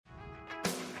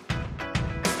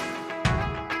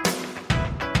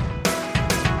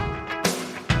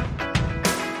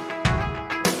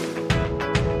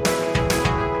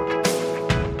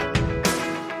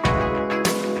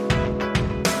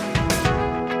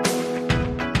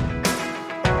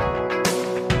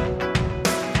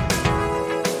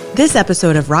This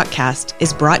episode of Rockcast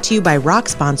is brought to you by rock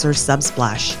sponsor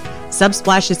Subsplash.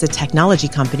 Subsplash is a technology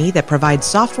company that provides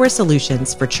software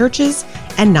solutions for churches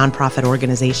and nonprofit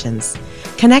organizations.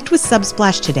 Connect with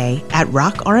Subsplash today at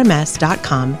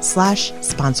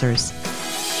rockrms.com/sponsors.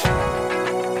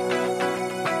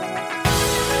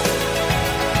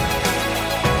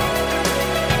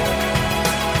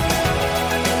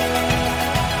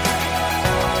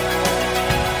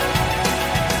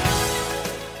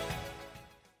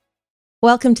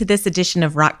 Welcome to this edition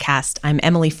of Rockcast. I'm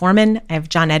Emily Foreman. I have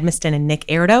John Edmiston and Nick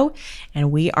Erdo,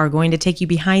 and we are going to take you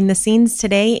behind the scenes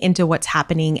today into what's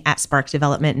happening at Spark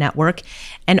Development Network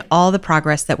and all the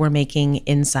progress that we're making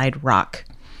inside Rock.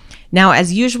 Now,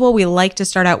 as usual, we like to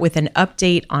start out with an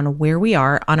update on where we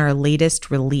are on our latest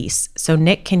release. So,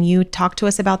 Nick, can you talk to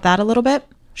us about that a little bit?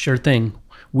 Sure thing.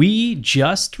 We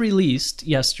just released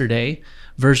yesterday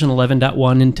version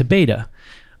 11.1 into beta.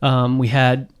 We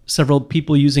had several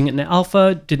people using it in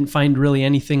alpha, didn't find really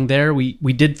anything there. We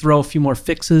did throw a few more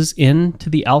fixes into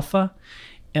the alpha,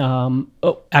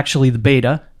 actually the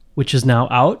beta, which is now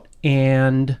out,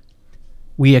 and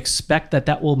we expect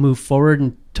that will move forward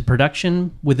into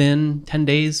production within 10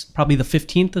 days, probably the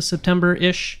 15th of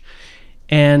September-ish,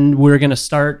 and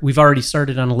we've already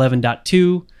started on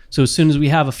 11.2, so as soon as we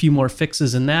have a few more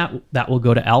fixes in that will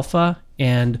go to alpha,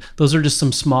 and those are just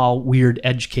some small weird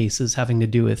edge cases having to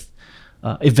do with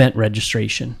event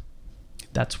registration.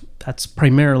 That's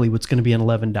primarily what's going to be in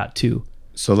 11.2.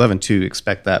 So 11.2,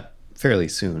 expect that fairly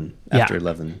soon after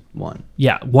 11.1.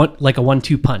 Yeah, like a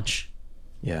 1-2 punch.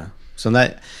 Yeah. So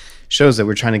that shows that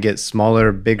we're trying to get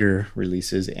smaller, bigger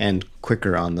releases and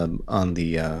quicker on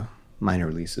the minor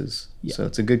releases. Yeah. So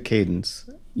it's a good cadence.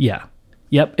 Yeah.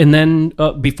 Yep. And then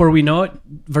before we know it,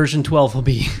 version 12 will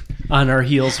be on our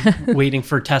heels waiting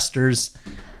for testers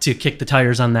to kick the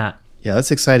tires on that. Yeah,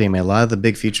 that's exciting. I mean, a lot of the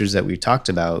big features that we talked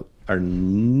about are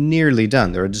nearly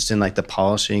done. They're just in like the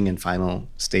polishing and final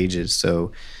stages.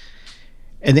 So,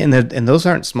 and those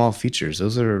aren't small features.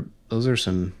 Those are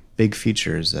some big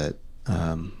features that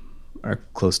are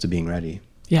close to being ready.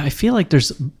 Yeah, I feel like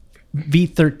there's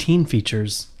V13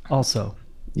 features also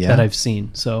that I've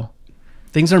seen. So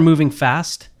things are moving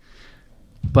fast,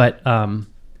 but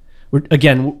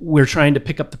we're trying to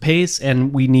pick up the pace,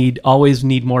 and we always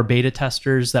need more beta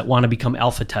testers that want to become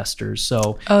alpha testers.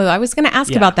 So, I was going to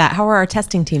ask about that. How are our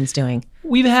testing teams doing?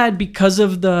 We've had, because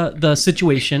of the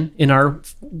situation in our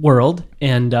world,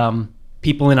 and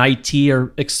people in IT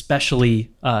are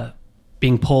especially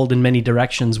being pulled in many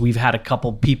directions. We've had a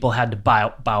couple people had to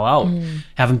bow out,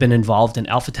 haven't been involved in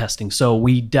alpha testing. So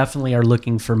we definitely are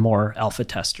looking for more alpha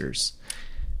testers.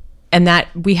 And that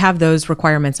we have those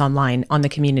requirements online on the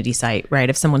community site, right?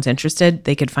 If someone's interested,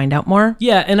 they could find out more.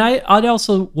 Yeah, and I'd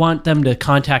also want them to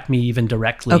contact me even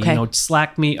directly. Okay.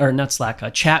 Chat me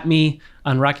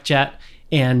on Rocket Chat.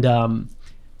 And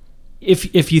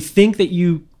if you think that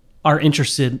you are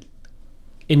interested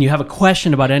and you have a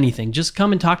question about anything, just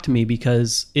come and talk to me,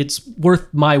 because it's worth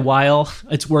my while.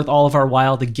 It's worth all of our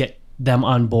while to get them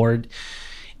on board.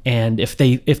 And if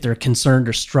they're concerned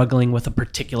or struggling with a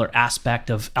particular aspect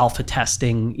of alpha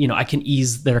testing, I can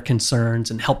ease their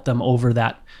concerns and help them over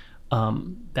that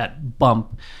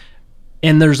bump.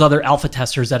 And there's other alpha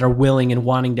testers that are willing and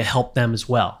wanting to help them as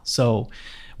well. So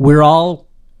we're all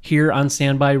here on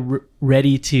standby,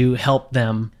 ready to help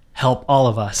them help all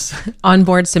of us.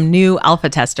 Onboard some new alpha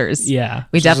testers. Yeah.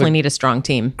 We definitely need a strong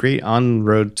team. Great on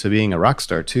road to being a rock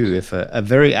star too. If a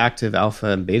very active alpha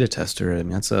and beta tester, I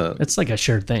mean, it's like a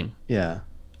shared thing. Yeah.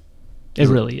 It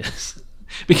really is.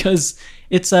 Because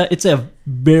it's a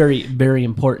very, very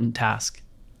important task.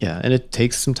 Yeah, and it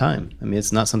takes some time. I mean,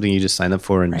 it's not something you just sign up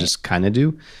for and just kind of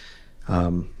do.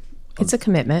 It's a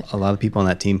commitment. A lot of people on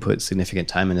that team put significant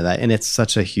time into that, and it's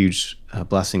such a huge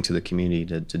blessing to the community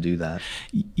to do that.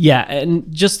 Yeah,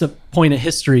 and just a point of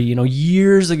history,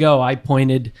 years ago I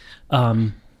pointed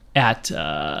at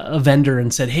a vendor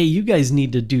and said, hey, you guys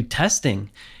need to do testing.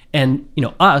 And,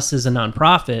 us as a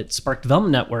nonprofit, Spark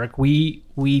Development Network, we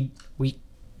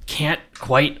can't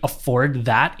quite afford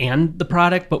that and the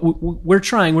product, but we're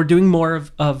trying. We're doing more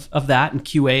of that, and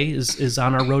QA is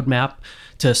on our roadmap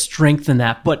to strengthen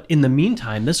that. But in the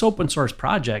meantime, this open source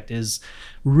project is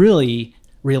really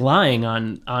relying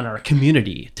on our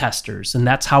community testers, and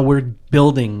that's how we're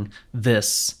building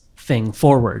this thing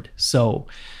forward. So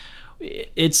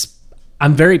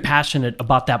I'm very passionate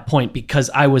about that point,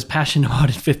 because I was passionate about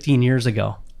it 15 years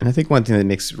ago. And I think one thing that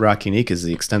makes Rock unique is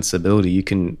the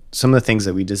extensibility. Some of the things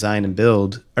that we design and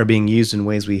build are being used in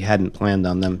ways we hadn't planned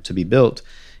on them to be built.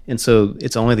 And so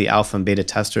it's only the alpha and beta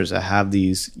testers that have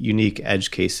these unique edge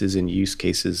cases and use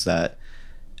cases that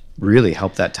really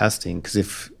help that testing,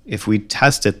 because if we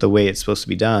test it the way it's supposed to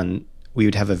be done, we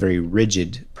would have a very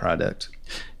rigid product,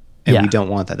 and we don't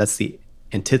want that. That's the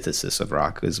antithesis of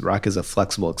rock. Rock is a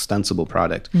flexible, extensible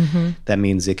product. That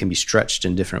means it can be stretched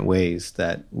in different ways,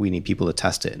 that we need people to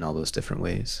test it in all those different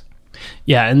ways.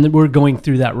 Yeah, and we're going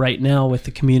through that right now with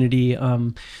the community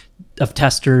of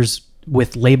testers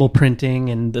with label printing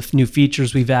and the new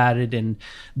features we've added, and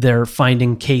they're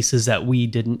finding cases that we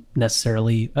didn't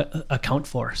necessarily account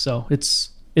for. So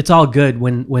it's all good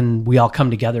when we all come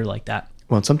together like that.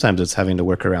 Well, and sometimes it's having to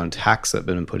work around hacks that have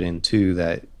been put in too,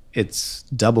 that it's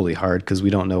doubly hard because we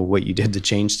don't know what you did to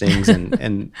change things,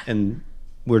 and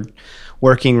we're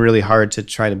working really hard to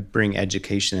try to bring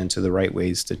education into the right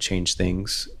ways to change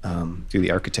things through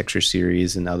the architecture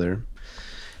series and other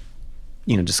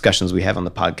discussions we have on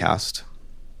the podcast.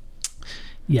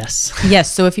 Yes.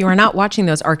 So if you are not watching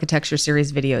those architecture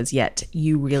series videos yet,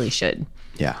 you really should.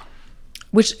 Yeah.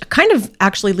 Which kind of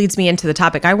actually leads me into the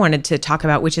topic I wanted to talk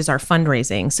about, which is our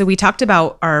fundraising. So we talked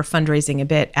about our fundraising a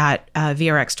bit at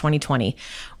VRX 2020,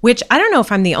 which I don't know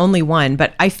if I'm the only one,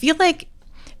 but I feel like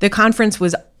the conference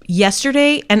was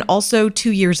yesterday and also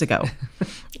 2 years ago.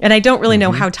 And I don't really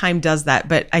know how time does that,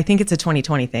 but I think it's a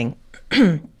 2020 thing.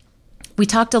 We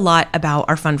talked a lot about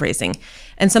our fundraising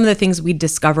and some of the things we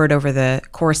discovered over the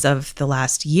course of the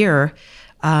last year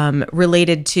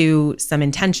related to some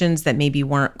intentions that maybe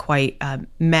weren't quite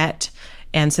met,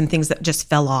 and some things that just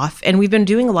fell off. And we've been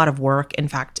doing a lot of work. In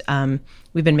fact,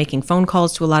 we've been making phone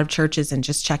calls to a lot of churches and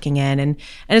just checking in. And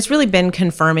it's really been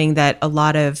confirming that a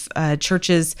lot of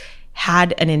churches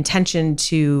had an intention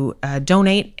to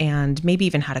donate and maybe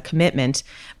even had a commitment,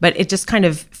 but it just kind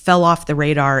of fell off the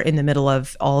radar in the middle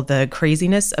of all the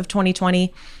craziness of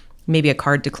 2020. Maybe a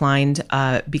card declined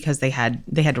because they had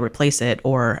to replace it,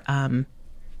 or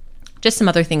just some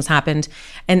other things happened.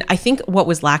 And I think what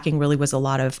was lacking really was a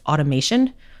lot of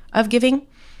automation of giving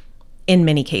in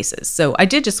many cases. So I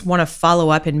did just want to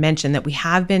follow up and mention that we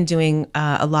have been doing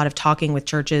a lot of talking with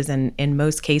churches, and in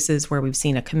most cases where we've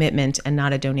seen a commitment and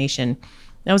not a donation,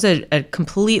 that was a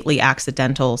completely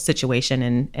accidental situation,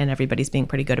 and everybody's being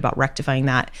pretty good about rectifying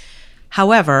that.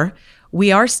 However,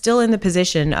 we are still in the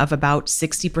position of about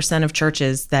 60% of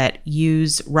churches that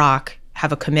use Rock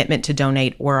have a commitment to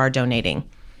donate or are donating,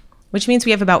 which means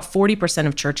we have about 40%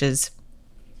 of churches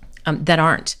that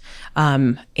aren't.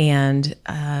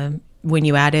 When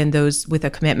you add in those with a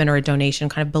commitment or a donation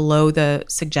kind of below the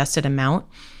suggested amount,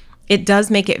 it does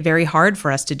make it very hard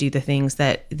for us to do the things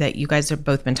that you guys have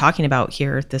both been talking about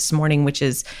here this morning, which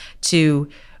is to,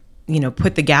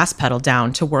 put the gas pedal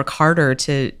down, to work harder,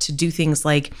 to do things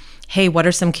like, hey, what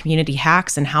are some community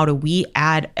hacks and how do we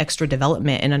add extra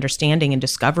development and understanding and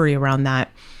discovery around that?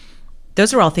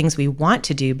 Those are all things we want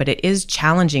to do, but it is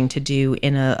challenging to do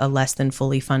in a less than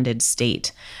fully funded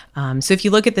state. So if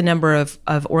you look at the number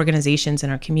of organizations in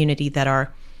our community that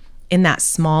are in that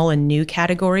small and new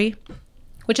category,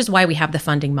 which is why we have the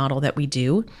funding model that we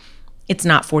do, it's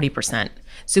not 40%.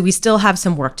 So we still have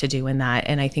some work to do in that.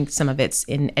 And I think some of it's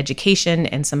in education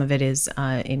and some of it is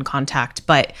in contact.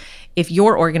 But if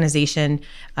your organization,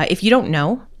 if you don't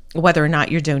know whether or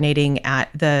not you're donating at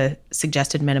the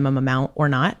suggested minimum amount or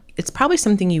not, it's probably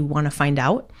something you want to find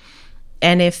out.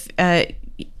 And if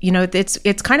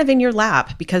it's kind of in your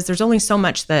lap, because there's only so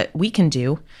much that we can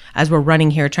do as we're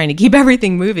running here trying to keep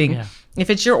everything moving. Yeah. If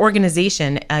it's your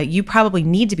organization, you probably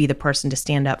need to be the person to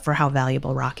stand up for how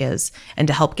valuable Rock is and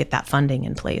to help get that funding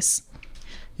in place.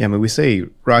 Yeah, we say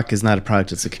Rock is not a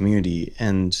product, it's a community.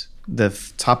 And the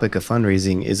topic of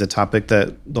fundraising is a topic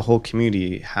that the whole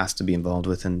community has to be involved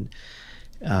with. And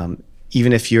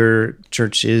even if your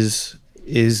church is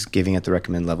giving at the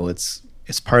recommend level, it's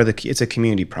part of it's a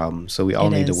community problem. So we all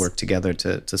need to work together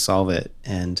to solve it.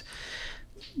 And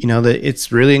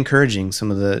it's really encouraging, some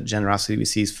of the generosity we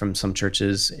see from some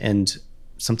churches, and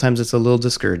sometimes it's a little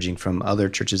discouraging from other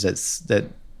churches that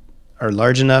are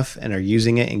large enough and are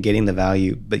using it and getting the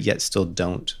value, but yet still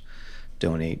don't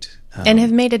donate. And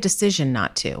have made a decision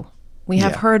not to. We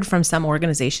have heard from some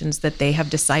organizations that they have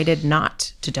decided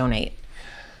not to donate.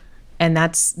 And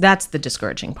that's the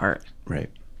discouraging part. Right.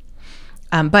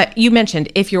 But you mentioned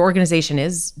if your organization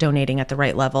is donating at the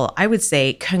right level, I would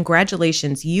say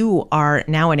congratulations. You are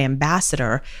now an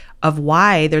ambassador of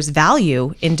why there's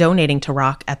value in donating to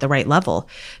Rock at the right level.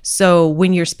 So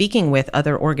when you're speaking with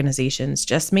other organizations,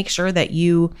 just make sure that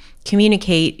you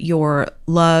communicate your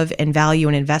love and value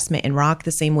and investment in Rock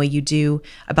the same way you do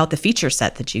about the feature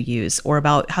set that you use or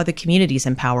about how the community is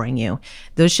empowering you.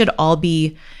 Those should all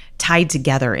be tied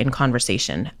together in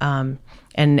conversation.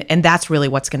 And that's really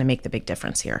what's going to make the big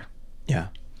difference here. Yeah.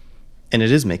 And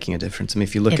it is making a difference. I mean,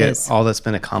 if you look at all that's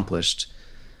been accomplished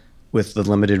with the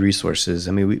limited resources.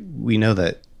 I mean, we know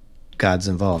that God's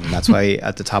involved, and that's why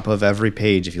at the top of every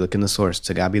page, if you look in the source,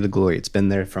 to God be the glory. It's been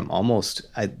there from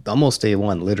almost day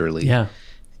one, literally. Yeah.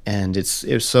 And it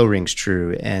so rings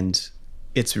true, and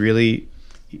it's really,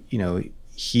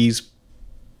 He's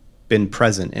been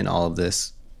present in all of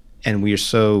this, and we are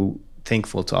so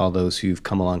thankful to all those who've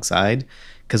come alongside,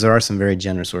 because there are some very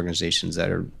generous organizations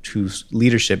whose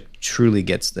leadership truly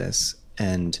gets this.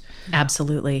 And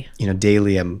absolutely,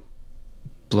 daily I'm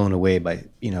blown away by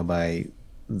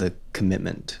the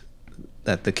commitment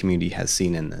that the community has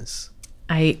seen in this.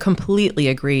 I completely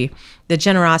agree. The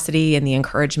generosity and the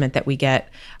encouragement that we get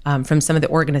from some of the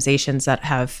organizations that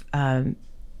have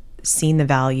seen the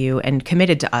value and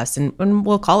committed to us, and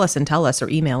will call us and tell us or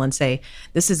email and say,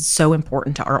 this is so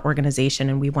important to our organization,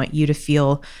 and we want you to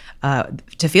feel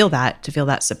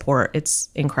that support. It's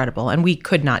incredible. And we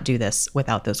could not do this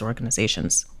without those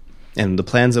organizations. And the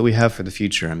plans that we have for the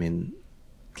future, I mean,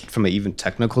 from an even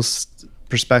technical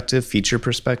perspective, feature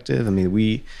perspective, I mean,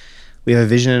 we have a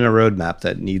vision and a roadmap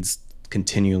that needs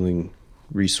continuing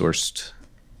resourced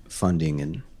funding.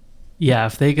 And yeah,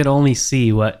 if they could only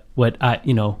see what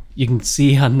you can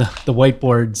see on the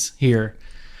whiteboards here,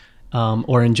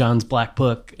 or in John's black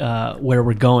book, where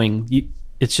we're going.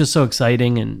 It's just so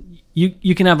exciting, and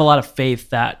you can have a lot of faith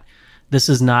that this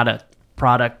is not a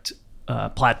product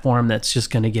platform that's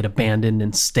just going to get abandoned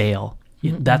and stale.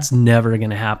 Mm-hmm. That's never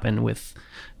going to happen with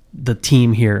the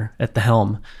team here at the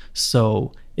helm.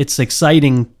 So it's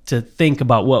exciting to think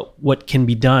about what can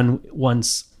be done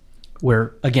once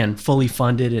we're, again, fully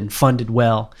funded and funded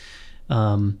well.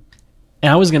 And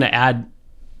I was going to add,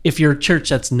 if you're a church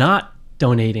that's not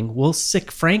donating, we'll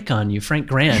sick Frank on you, Frank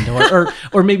Grand,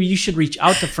 or maybe you should reach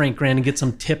out to Frank Grand and get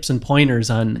some tips and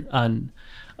pointers on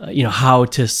how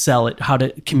to sell it, how to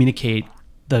communicate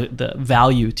the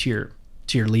value to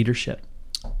your leadership.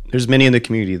 There's many in the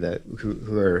community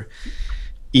who are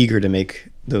eager to make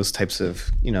those types of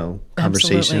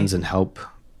conversations. Absolutely. And help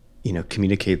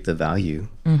communicate the value.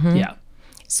 Mm-hmm. Yeah.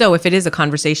 So if it is a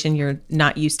conversation you're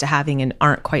not used to having and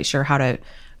aren't quite sure how to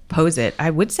pose it, I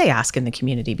would say ask in the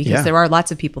community, because there are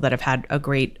lots of people that have had a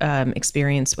great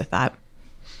experience with that.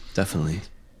 Definitely.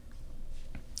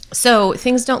 So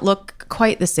things don't look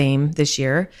quite the same this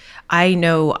year. I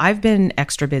know I've been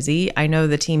extra busy. I know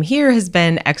the team here has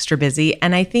been extra busy.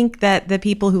 And I think that the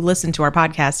people who listen to our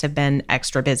podcast have been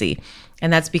extra busy.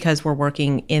 And that's because we're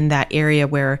working in that area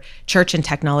where church and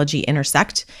technology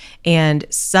intersect. And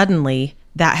suddenly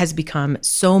that has become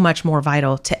so much more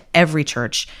vital to every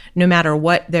church, no matter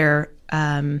what their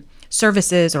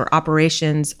services or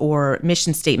operations or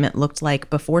mission statement looked like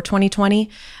before 2020.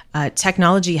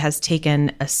 Technology has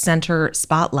taken a center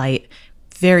spotlight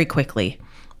very quickly,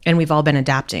 and we've all been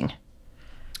adapting.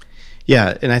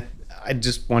 Yeah, and I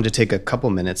just wanted to take a couple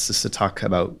minutes just to talk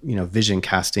about vision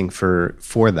casting for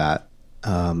that.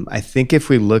 I think if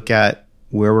we look at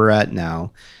where we're at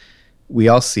now, we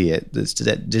all see it.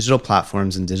 That digital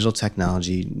platforms and digital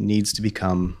technology needs to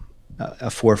become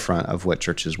a forefront of what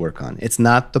churches work on. It's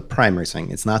not the primary thing.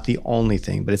 It's not the only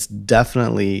thing, but it's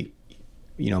definitely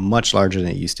much larger than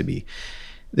it used to be.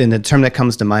 Then the term that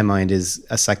comes to my mind is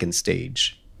a second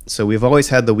stage. So we've always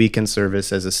had the weekend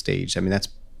service as a stage. I mean, that's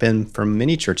been for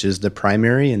many churches the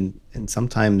primary and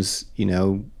sometimes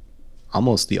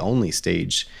almost the only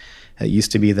stage. It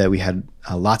used to be that we had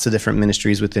lots of different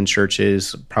ministries within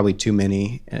churches, probably too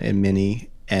many in many,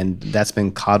 and that's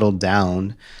been coddled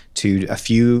down to a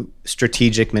few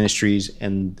strategic ministries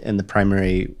and the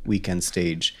primary weekend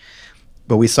stage.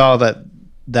 But we saw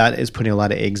that is putting a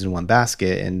lot of eggs in one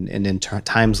basket, and in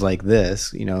times like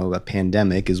this, a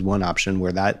pandemic is one option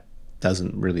where that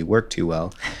doesn't really work too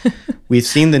well. We've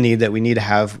seen the need that we need to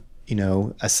have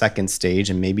a second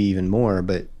stage and maybe even more,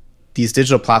 but these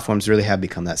digital platforms really have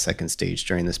become that second stage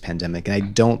during this pandemic, and I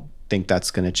don't think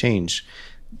that's going to change.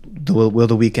 Will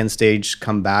the weekend stage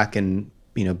come back and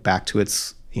back to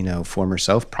its former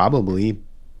self? Probably,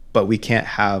 but we can't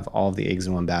have all of the eggs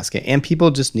in one basket, and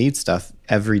people just need stuff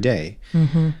every day.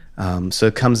 Mm-hmm. So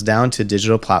it comes down to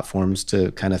digital platforms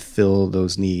to kind of fill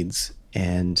those needs,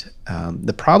 and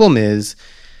the problem is,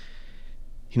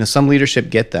 some leadership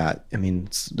get that. I mean,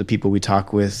 the people we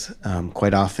talk with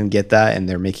quite often get that, and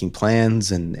they're making plans,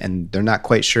 and they're not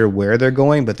quite sure where they're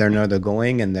going, but they know they're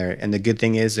going, and the good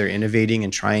thing is they're innovating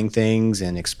and trying things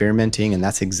and experimenting, and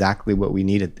that's exactly what we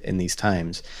need in these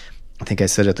times. I think I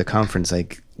said at the conference,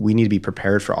 we need to be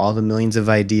prepared for all the millions of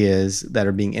ideas that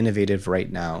are being innovative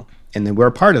right now. And then we're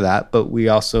a part of that, but we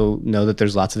also know that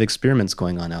there's lots of experiments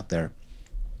going on out there.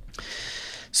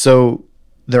 So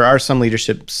there are some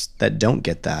leaderships that don't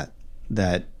get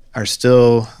that are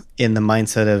still in the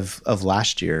mindset of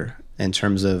last year. in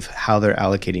terms of how they're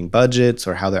allocating budgets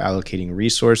or how they're allocating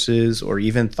resources or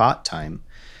even thought time.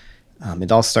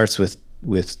 It all starts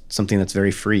with something that's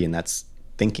very free, and that's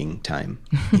thinking time.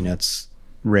 It's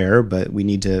rare, but we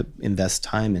need to invest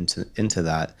time into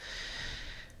that.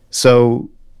 So,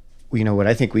 what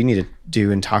I think we need to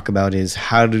do and talk about is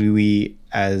how do we,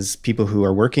 as people who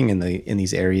are working in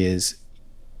these areas,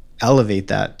 elevate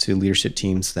that to leadership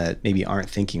teams that maybe aren't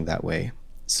thinking that way.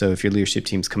 So if your leadership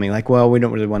team's coming like, well, we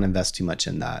don't really want to invest too much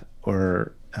in that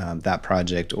or that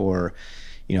project, or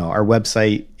our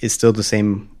website is still the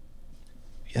same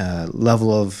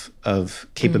level of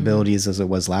capabilities as it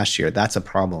was last year. That's a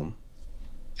problem.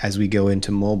 As we go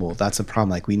into mobile, that's a problem.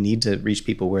 Like, we need to reach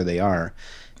people where they are,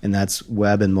 and that's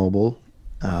web and mobile.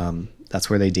 That's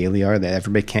where they daily are. That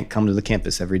everybody can't come to the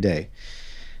campus every day.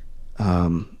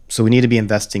 So we need to be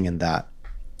investing in that.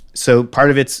 So part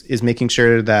of it is making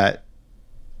sure that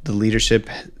the leadership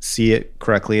see it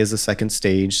correctly as a second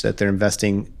stage, that they're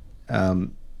investing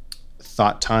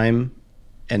thought time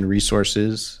and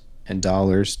resources and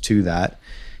dollars to that,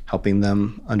 helping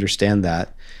them understand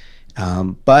that.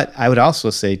 But I would also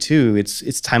say too,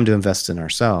 it's time to invest in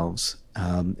ourselves.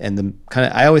 And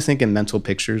I always think in mental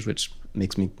pictures, which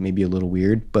makes me maybe a little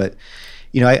weird, but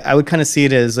I would kind of see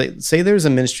it as, like, say there's a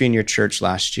ministry in your church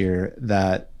last year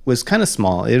that was kind of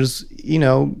small. It was,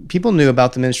 people knew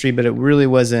about the ministry, but it really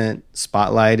wasn't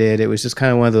spotlighted. It was just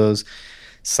kind of one of those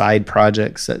side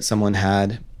projects that someone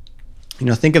had.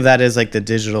 Think of that as like the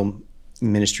digital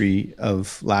ministry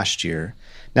of last year.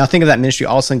 Now think of that ministry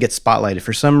all of a sudden gets spotlighted.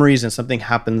 For some reason, something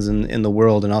happens in the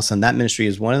world, and all of a sudden that ministry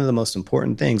is one of the most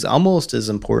important things, almost as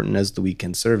important as the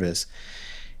weekend service.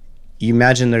 You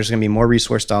imagine there's going to be more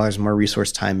resource dollars, more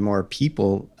resource time, more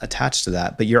people attached to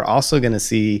that. But you're also going to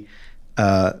see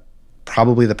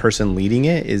probably the person leading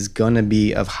it is going to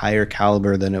be of higher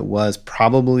caliber than it was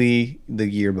probably the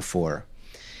year before.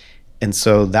 And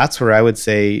so that's where I would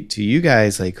say to you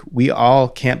guys, like, we all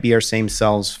can't be our same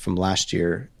selves from last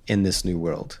year in this new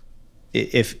world.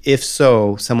 If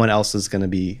so, someone else is going to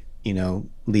be,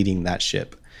 leading that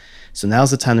ship. So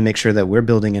now's the time to make sure that we're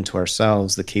building into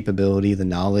ourselves the capability, the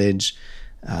knowledge,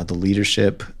 the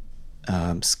leadership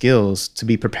skills to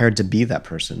be prepared to be that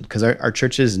person. Because our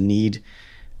churches need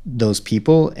those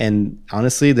people. And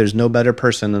honestly, there's no better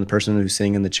person than the person who's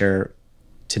sitting in the chair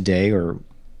today, or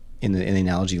in the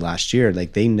analogy last year.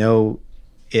 Like, they know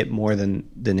it more than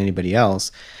anybody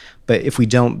else. But if we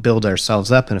don't build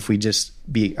ourselves up, and if we're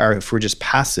just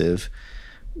passive,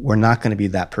 we're not going to be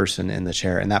that person in the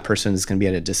chair, and that person is going to be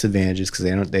at a disadvantage because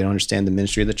they don't understand the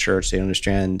ministry of the church. They don't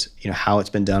understand how it's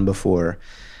been done before.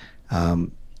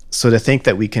 So to think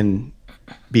that we can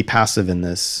be passive in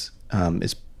this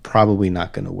is probably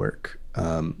not going to work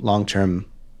long term.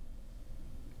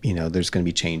 There's going to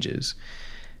be changes.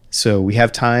 So we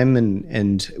have time,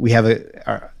 and we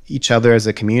have each other as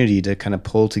a community to kind of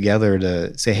pull together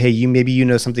to say, hey, maybe you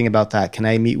know something about that. Can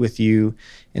I meet with you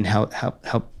and help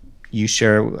you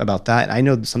share about that? I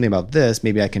know something about this,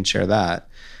 maybe I can share that.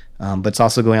 But it's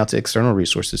also going out to external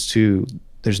resources too.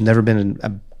 There's never been a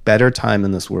better time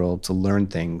in this world to learn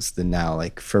things than now.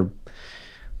 Like, for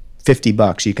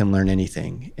 $50 you can learn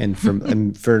anything, and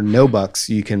for no bucks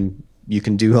you can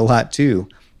do a lot too.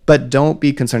 But don't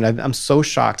be concerned. I'm so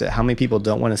shocked at how many people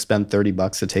don't want to spend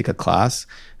 $30 to take a class,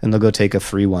 and they'll go take a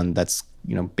free one that's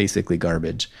basically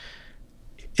garbage.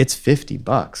 It's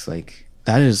 $50. Like,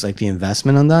 that is, like, the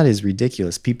investment on that is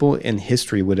ridiculous. People in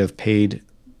history would have paid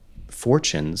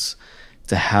fortunes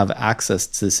to have access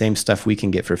to the same stuff we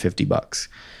can get for $50.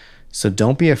 So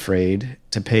don't be afraid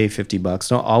to pay $50.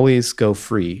 Don't always go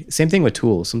free. Same thing with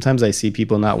tools. Sometimes I see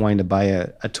people not wanting to buy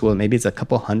a tool. Maybe it's a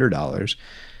couple $100,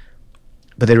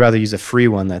 but they'd rather use a free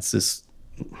one that's just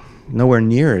nowhere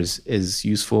near as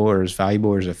useful or as valuable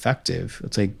or as effective.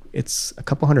 It's like, it's a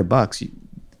couple $100.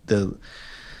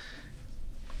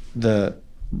 The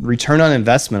return on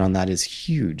investment on that is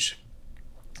huge.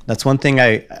 That's one thing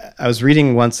I was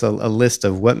reading once, a list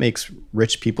of what makes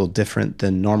rich people different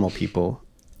than normal people.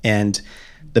 And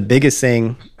the biggest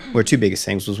thing, or two biggest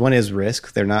things, was one is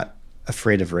risk. They're not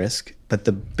afraid of risk. But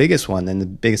the biggest one, and the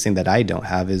biggest thing that I don't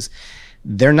have, is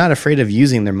they're not afraid of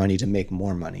using their money to make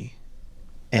more money.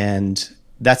 And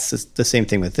that's the same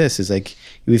thing with this, is like,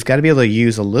 we've got to be able to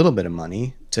use a little bit of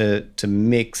money to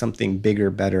make something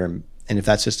bigger, better. And if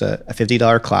that's just a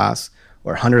 $50 class,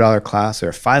 or a $100 class, or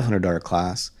a $500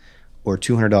 class, or a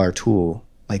 $200 tool,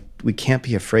 like, we can't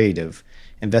be afraid of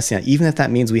investing in it, even if that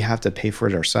means we have to pay for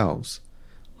it ourselves.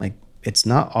 Like, it's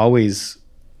not always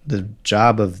the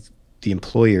job of the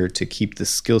employer to keep the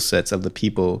skill sets of the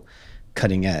people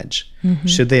cutting edge. Mm-hmm.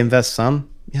 Should they invest some?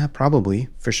 Yeah, probably,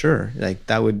 for sure. Like,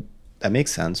 that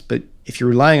makes sense. But if you're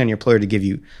relying on your employer to give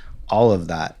you all of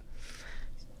that,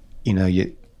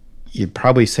 you're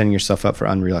probably setting yourself up for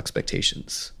unreal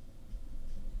expectations.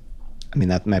 I mean,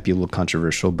 that might be a little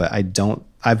controversial, but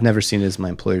I've never seen it as my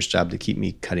employer's job to keep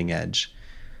me cutting edge.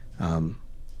 Am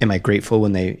I grateful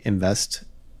when they invest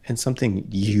in something?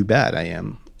 You bet I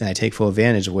am. And I take full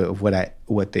advantage of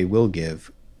what they will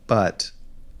give, but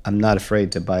I'm not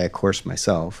afraid to buy a course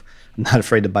myself. I'm not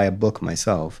afraid to buy a book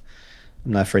myself.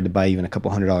 I'm not afraid to buy even a couple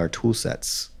 $100 tool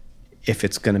sets if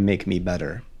it's going to make me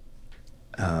better.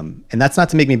 And that's not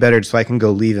to make me better so I can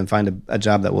go leave and find a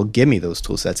job that will give me those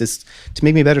tool sets. It's to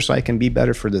make me better so I can be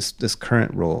better for this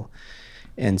current role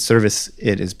and service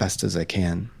it as best as I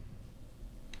can.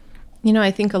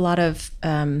 I think a lot of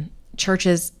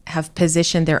churches have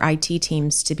positioned their IT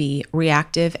teams to be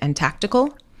reactive and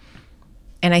tactical.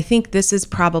 And I think this is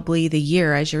probably the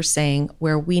year, as you're saying,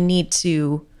 where we need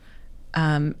to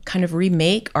kind of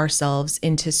remake ourselves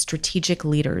into strategic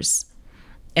leaders.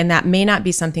 And that may not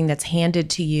be something that's handed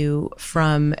to you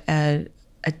from a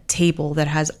table that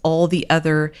has all the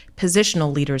other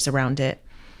positional leaders around it,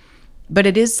 but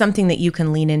it is something that you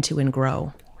can lean into and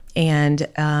grow. And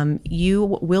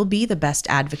you will be the best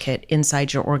advocate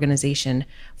inside your organization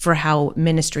for how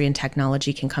ministry and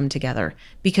technology can come together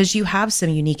because you have some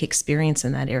unique experience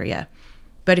in that area.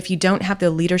 But if you don't have the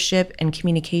leadership and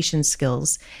communication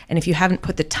skills, and if you haven't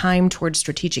put the time towards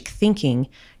strategic thinking,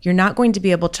 you're not going to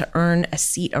be able to earn a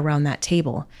seat around that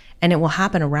table. And it will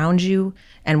happen around you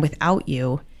and without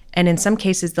you. And in some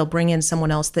cases, they'll bring in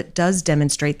someone else that does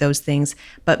demonstrate those things,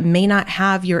 but may not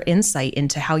have your insight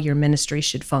into how your ministry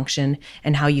should function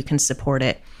and how you can support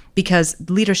it. Because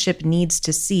leadership needs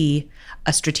to see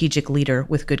a strategic leader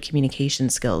with good communication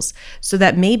skills. So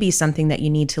that may be something that you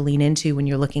need to lean into when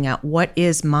you're looking at what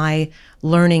is my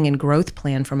learning and growth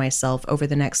plan for myself over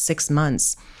the next 6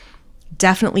 months.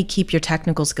 Definitely keep your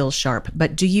technical skills sharp,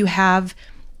 but do you have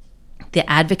the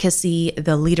advocacy,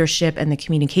 the leadership, and the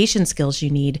communication skills you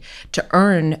need to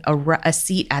earn a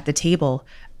seat at the table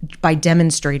by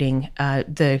demonstrating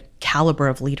the caliber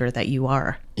of leader that you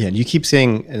are? Yeah, you keep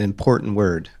saying an important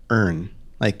word, earn.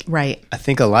 Right. I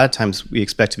think a lot of times we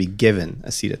expect to be given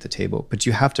a seat at the table, but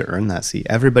you have to earn that seat.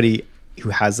 Everybody who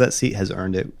has that seat has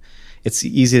earned it. It's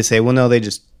easy to say, well, no,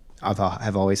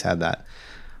 I've always had that.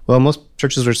 Well, most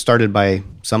churches were started by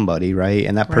somebody, right?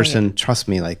 And that person, right. Trust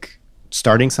me,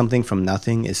 starting something from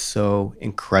nothing is so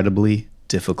incredibly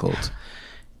difficult.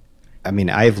 I mean,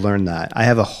 I've learned that. I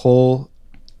have I've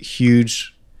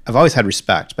always had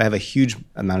respect, but I have a huge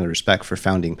amount of respect for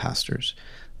founding pastors.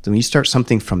 So when you start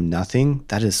something from nothing,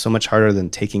 that is so much harder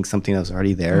than taking something that's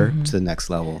already there to the next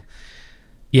level.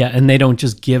 Yeah, and they don't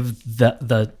just give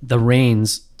the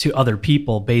reins to other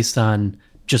people based on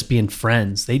just being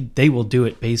friends. They will do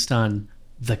it based on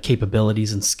the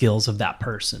capabilities and skills of that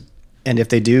person. And if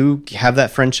they do have that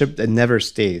friendship, it never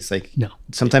stays. No.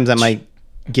 Sometimes that might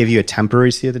give you a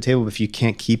temporary seat at the table, but if you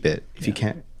can't keep it,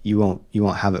 you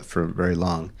won't have it for very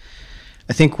long.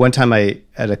 I think one time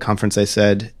at a conference I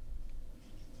said,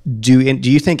 do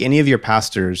you think any of your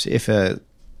pastors, if a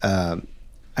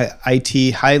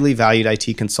highly valued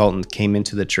IT consultant came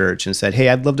into the church and said, hey,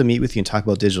 I'd love to meet with you and talk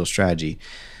about digital strategy,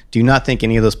 do you not think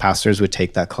any of those pastors would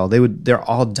take that call? They're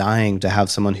all dying to have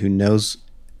someone who knows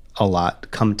a lot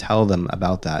come tell them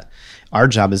about that. Our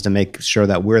job is to make sure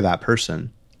that we're that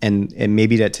person. And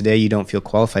maybe that today you don't feel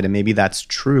qualified, and maybe that's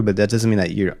true, but that doesn't mean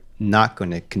that you're not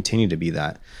going to continue to be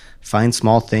that. Find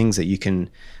small things that you can,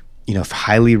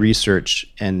 highly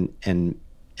research and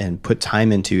put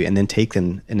time into, and then take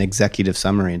an executive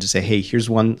summary and just say, hey, here's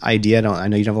one idea. I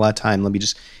know you don't have a lot of time. Let me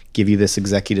just give you this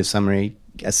executive summary,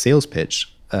 a sales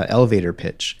pitch, elevator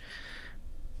pitch.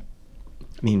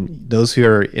 I mean, those who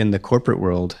are in the corporate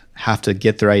world have to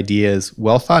get their ideas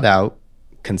well thought out,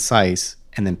 concise,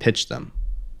 and then pitch them.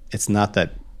 It's not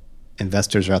that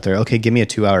investors are out there, okay, give me a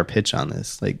 2-hour pitch on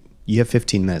this. You have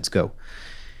 15 minutes, go.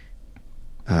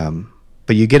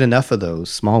 But you get enough of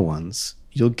those small ones,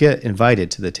 you'll get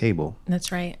invited to the table.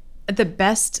 That's right. The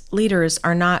best leaders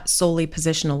are not solely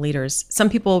positional leaders. Some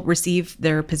people receive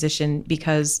their position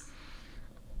because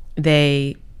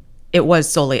it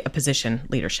was solely a position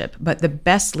leadership, but the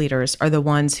best leaders are the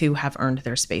ones who have earned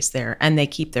their space there and they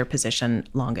keep their position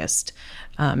longest.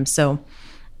 So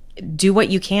do what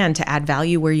you can to add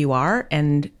value where you are,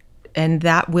 and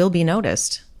that will be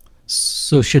noticed.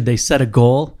 So should they set a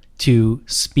goal to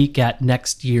speak at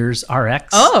next year's RX?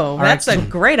 Oh, that's a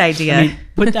great idea. I mean,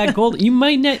 put that goal. You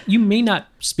may not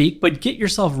speak, but get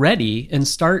yourself ready and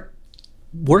start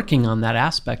working on that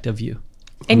aspect of you.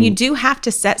 And you do have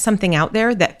to set something out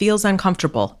there that feels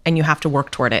uncomfortable, and you have to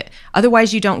work toward it.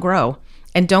 Otherwise, you don't grow.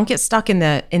 And don't get stuck in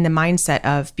the mindset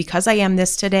of, because I am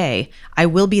this today, I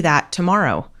will be that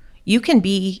tomorrow. You can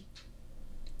be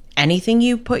anything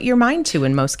you put your mind to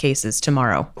in most cases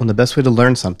tomorrow. Well, the best way to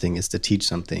learn something is to teach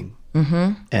something.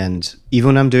 And even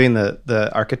when I'm doing the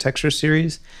architecture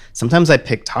series, sometimes I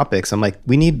pick topics. I'm like,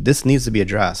 this needs to be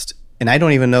addressed. And I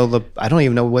don't even know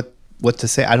what to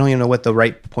say. I don't even know what the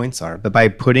right points are. But by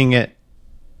putting it,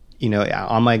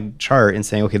 on my chart and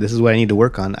saying, okay, this is what I need to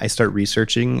work on, I start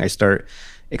researching, I start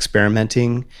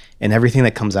experimenting, and everything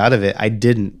that comes out of it,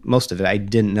 most of it, I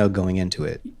didn't know going into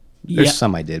it. There's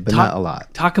some I did, but not a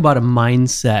lot. Talk about a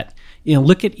mindset.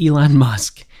 Look at Elon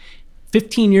Musk.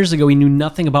 15 years ago, he knew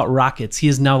nothing about rockets. He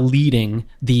is now leading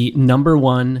the number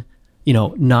one,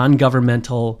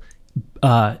 non-governmental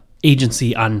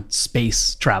agency on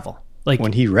space travel. Like,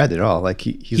 when he read it all, like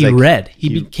he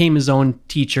became his own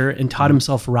teacher and taught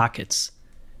himself rockets.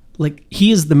 Like,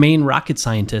 he is the main rocket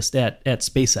scientist at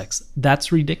SpaceX.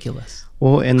 That's ridiculous.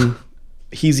 Well, and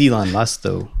he's Elon Musk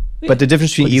though. But the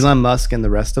difference between Elon Musk and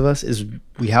the rest of us is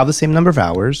we have the same number of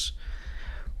hours.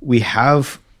 We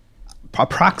have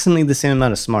approximately the same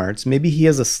amount of smarts. Maybe he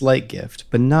has a slight gift,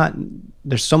 but not.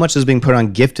 There's so much that's being put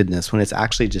on giftedness when it's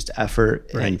actually just effort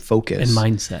and focus and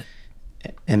mindset.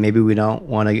 And maybe we don't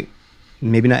want to.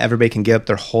 Maybe not everybody can give up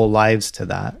their whole lives to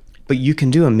that, but you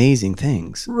can do amazing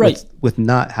things with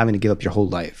not having to give up your whole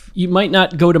life. You might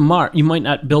not go to Mars. You might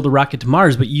not build a rocket to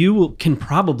Mars, but you can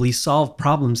probably solve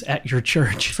problems at your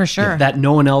church. For sure. That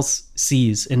no one else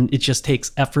sees. And it just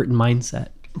takes effort and mindset.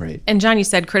 Right. And John, you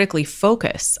said critically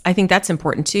focus. I think that's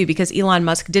important too, because Elon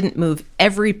Musk didn't move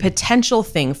every potential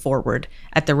thing forward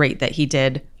at the rate that he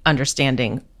did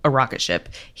understanding a rocket ship.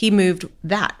 He moved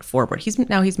that forward. He's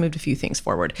moved a few things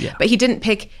forward, but he didn't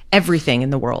pick everything in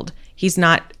the world. He's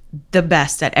not the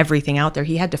best at everything out there.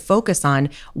 He had to focus on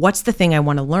what's the thing I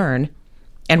want to learn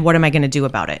and what am I going to do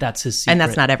about it? That's his secret. And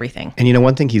that's not everything. And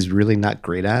one thing he's really not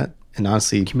great at, and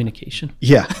honestly, communication.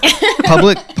 Yeah.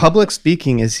 Public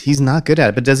speaking he's not good at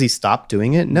it, but does he stop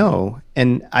doing it? No.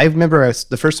 And I remember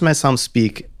the first time I saw him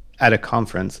speak at a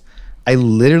conference, I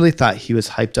literally thought he was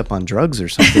hyped up on drugs or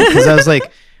something, because I was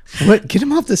like, what? Get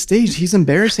him off the stage. He's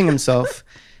embarrassing himself.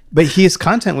 But his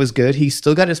content was good. He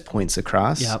still got his points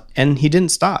across. Yep. And he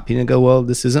didn't stop. He didn't go, well,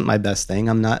 this isn't my best thing.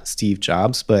 I'm not Steve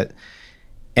Jobs.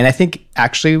 And I think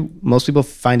actually most people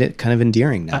find it kind of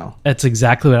endearing now. That's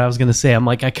exactly what I was going to say. I'm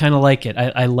like, I kind of like it.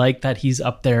 I like that he's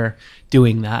up there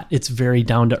doing that. It's very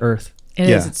down to earth. It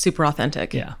is. It's super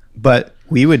authentic. Yeah. But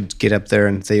we would get up there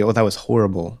and say, oh, that was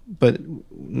horrible. But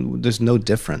there's no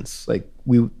difference. Like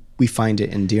we find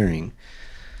it endearing.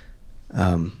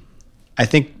 I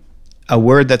think a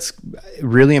word that's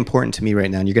really important to me right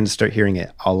now, and you're going to start hearing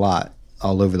it a lot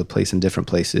all over the place in different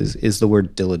places, is the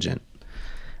word diligent.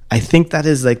 I think that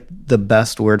is like the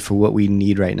best word for what we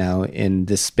need right now in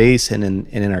this space and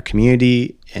in our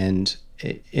community and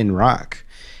in rock,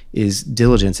 is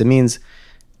diligence. It means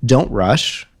don't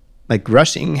rush. Like,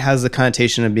 rushing has the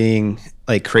connotation of being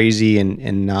like crazy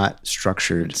and not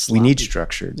structured. We need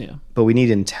structured, but we need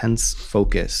intense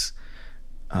focus.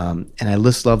 And I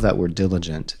just love that word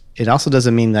diligent. It also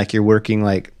doesn't mean like you're working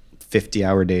like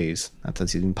 50-hour days. Not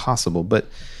that's even possible, but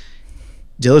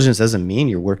diligence doesn't mean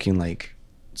you're working like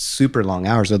super long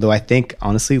hours. Although I think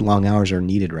honestly, long hours are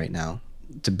needed right now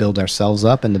to build ourselves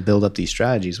up and to build up these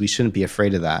strategies. We shouldn't be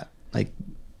afraid of that. Like,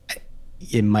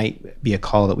 it might be a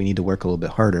call that we need to work a little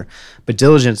bit harder, but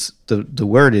diligence, the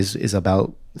word is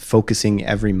about focusing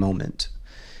every moment.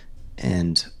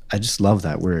 And I just love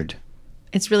that word.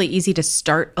 It's really easy to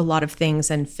start a lot of things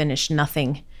and finish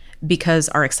nothing because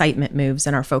our excitement moves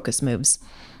and our focus moves.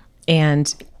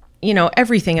 And,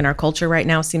 everything in our culture right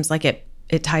now seems like it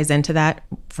ties into that,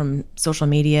 from social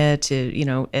media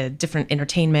to, different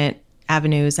entertainment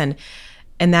avenues. And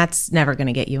that's never going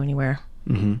to get you anywhere.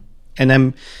 Mm-hmm. And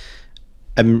I'm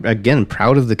again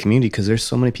proud of the community, because there's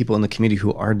so many people in the community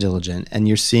who are diligent, and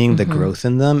you're seeing the growth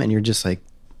in them, and you're just like,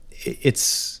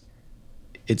 it's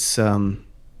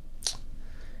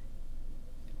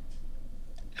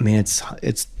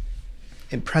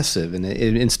impressive, and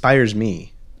it inspires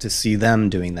me to see them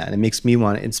doing that. And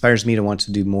it inspires me to want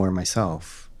to do more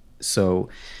myself. So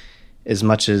as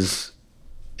much as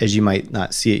you might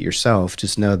not see it yourself,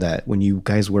 just know that when you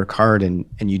guys work hard and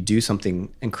you do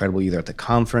something incredible, either at the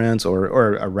conference or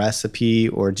a recipe,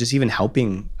 or just even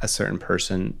helping a certain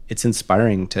person, it's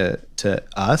inspiring to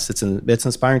us. It's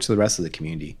inspiring to the rest of the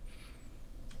community.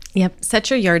 Yep. Set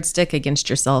your yardstick against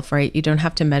yourself, right? You don't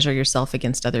have to measure yourself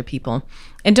against other people.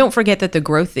 And don't forget that the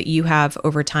growth that you have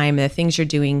over time, the things you're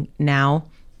doing now,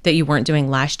 that you weren't doing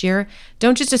last year,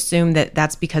 don't just assume that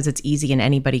that's because it's easy and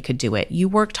anybody could do it. You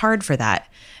worked hard for that.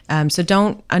 So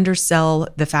don't undersell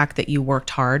the fact that you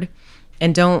worked hard,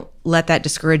 and don't let that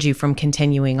discourage you from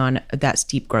continuing on that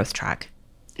steep growth track.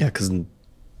 Yeah, because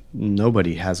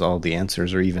nobody has all the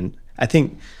answers, or even, I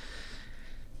think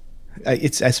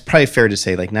it's probably fair to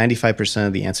say like 95%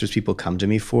 of the answers people come to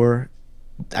me for,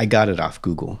 I got it off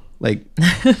Google. Like,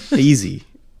 easy.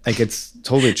 Like, it's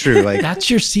totally true. Like, that's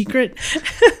your secret?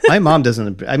 My mom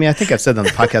doesn't, I mean, I think I've said that on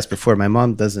the podcast before. My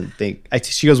mom doesn't think,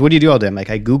 she goes, what do you do all day? I'm like,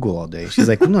 I Google all day. She's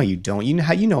like, no, you don't. You know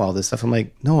how you know all this stuff? I'm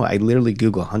like, no, I literally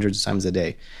Google hundreds of times a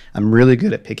day. I'm really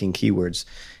good at picking keywords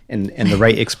and the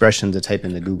right expression to type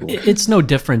into Google. It's no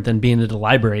different than being at a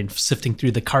library and sifting through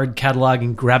the card catalog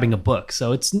and grabbing a book.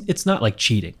 So it's not like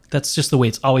cheating. That's just the way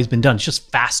it's always been done. It's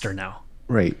just faster now.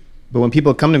 Right. But when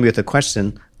people come to me with a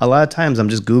question, a lot of times I'm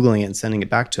just Googling it and sending it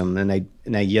back to them. And I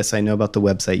yes, I know about the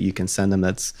website you can send them.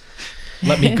 That's,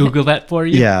 let me Google that for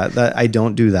you. Yeah, I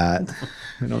don't do that.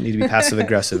 I don't need to be passive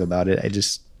aggressive about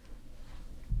it.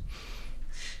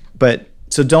 But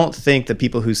so don't think that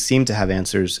people who seem to have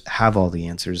answers have all the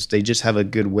answers. They just have a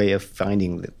good way of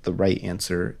finding the right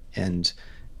answer and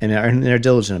they're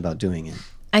diligent about doing it.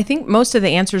 I think most of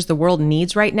the answers the world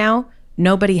needs right now,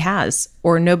 nobody has,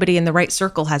 or nobody in the right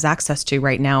circle has access to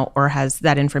right now, or has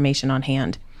that information on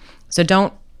hand. So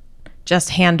don't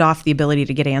just hand off the ability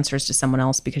to get answers to someone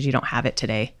else because you don't have it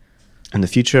today. And the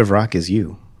future of rock is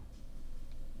you.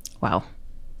 Wow.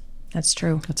 That's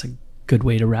true. That's a good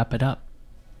way to wrap it up.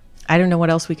 I don't know what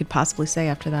else we could possibly say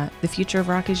after that. The future of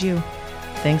rock is you.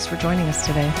 Thanks for joining us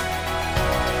today.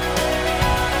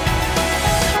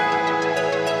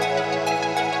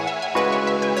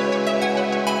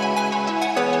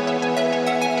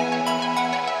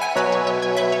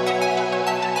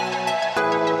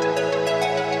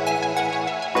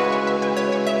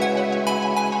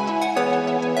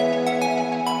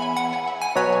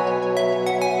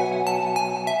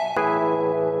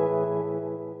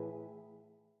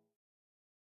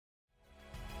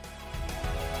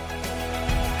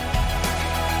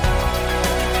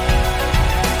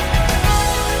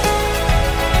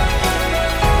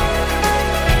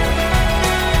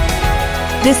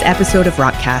 This episode of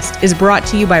Rockcast is brought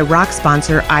to you by Rock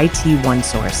sponsor IT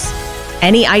OneSource.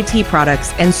 Any IT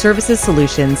products and services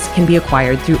solutions can be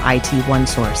acquired through IT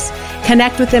OneSource.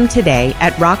 Connect with them today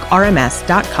at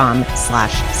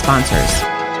rockrms.com/sponsors.